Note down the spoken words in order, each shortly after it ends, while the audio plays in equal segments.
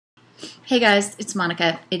Hey guys, it's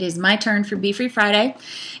Monica. It is my turn for Be Free Friday.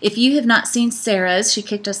 If you have not seen Sarah's, she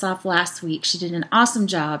kicked us off last week. She did an awesome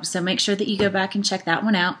job, so make sure that you go back and check that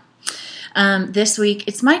one out. This week,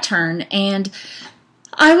 it's my turn, and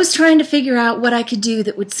I was trying to figure out what I could do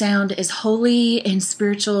that would sound as holy and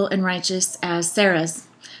spiritual and righteous as Sarah's.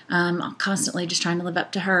 I'm constantly just trying to live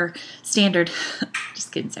up to her standard.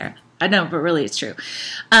 Just kidding, Sarah. I know, but really it's true.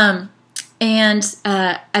 And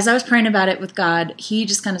as I was praying about it with God, he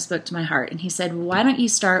just kind of spoke to my heart. And he said, why don't you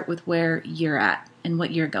start with where you're at and what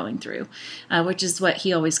you're going through, which is what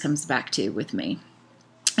he always comes back to with me.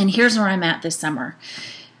 And here's where I'm at this summer.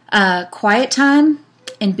 Quiet time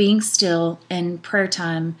and being still and prayer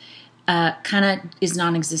time kind of is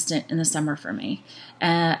non-existent in the summer for me.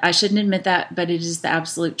 I shouldn't admit that, but it is the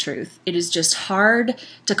absolute truth. It is just hard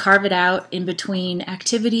to carve it out in between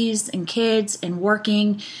activities and kids and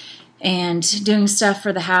working and doing stuff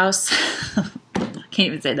for the house. I can't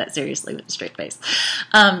even say that seriously with a straight face.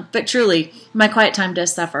 But truly, my quiet time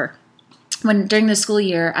does suffer. During the school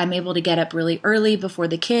year, I'm able to get up really early before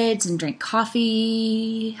the kids and drink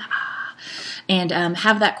coffee and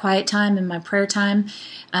have that quiet time in my prayer time.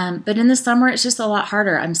 But in the summer, it's just a lot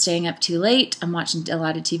harder. I'm staying up too late. I'm watching a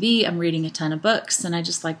lot of TV. I'm reading a ton of books, and I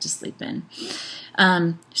just like to sleep in.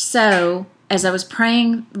 So as I was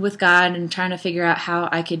praying with God and trying to figure out how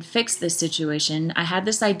I could fix this situation, I had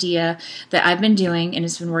this idea that I've been doing, and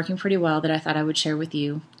it's been working pretty well, that I thought I would share with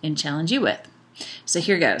you and challenge you with. So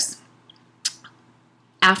here goes.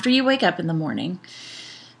 After you wake up in the morning,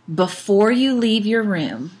 before you leave your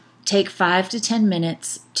room, take 5 to 10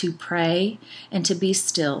 minutes to pray and to be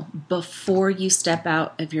still before you step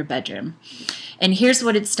out of your bedroom. And here's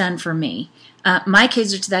what it's done for me. My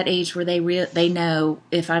kids are to that age where they know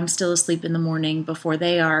if I'm still asleep in the morning before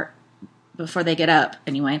they get up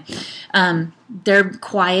anyway. They're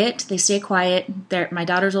quiet. They stay quiet. My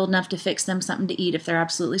daughter's old enough to fix them something to eat if they're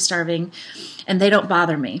absolutely starving, and they don't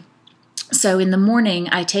bother me. So in the morning,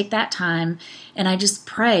 I take that time and I just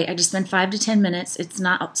pray. I just spend 5 to 10 minutes. It's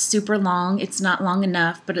not super long. It's not long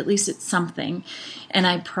enough, but at least it's something. And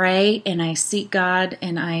I pray and I seek God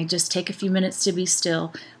and I just take a few minutes to be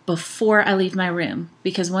still before I leave my room.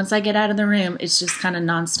 Because once I get out of the room, it's just kind of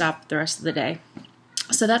nonstop the rest of the day.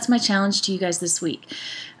 So that's my challenge to you guys this week.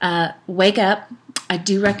 Wake up. I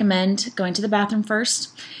do recommend going to the bathroom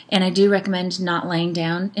first, and I do recommend not laying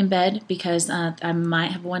down in bed because I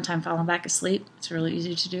might have one time fallen back asleep. It's really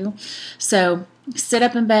easy to do. So sit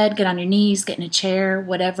up in bed, get on your knees, get in a chair,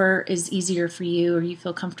 whatever is easier for you or you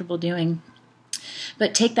feel comfortable doing.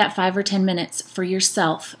 But take that 5 or 10 minutes for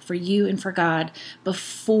yourself, for you and for God,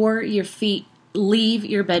 before your feet leave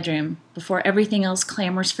your bedroom, before everything else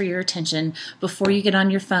clamors for your attention, before you get on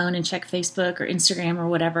your phone and check Facebook or Instagram or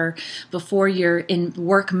whatever, before you're in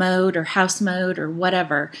work mode or house mode or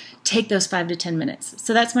whatever. Take those 5 to 10 minutes.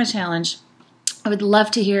 So that's my challenge. I would love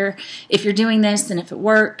to hear if you're doing this and if it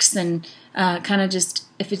works and kind of just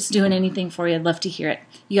if it's doing anything for you. I'd love to hear it.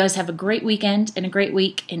 You guys have a great weekend and a great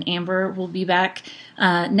week, and Amber will be back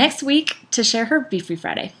next week to share her Be Free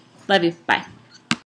Friday. Love you. Bye.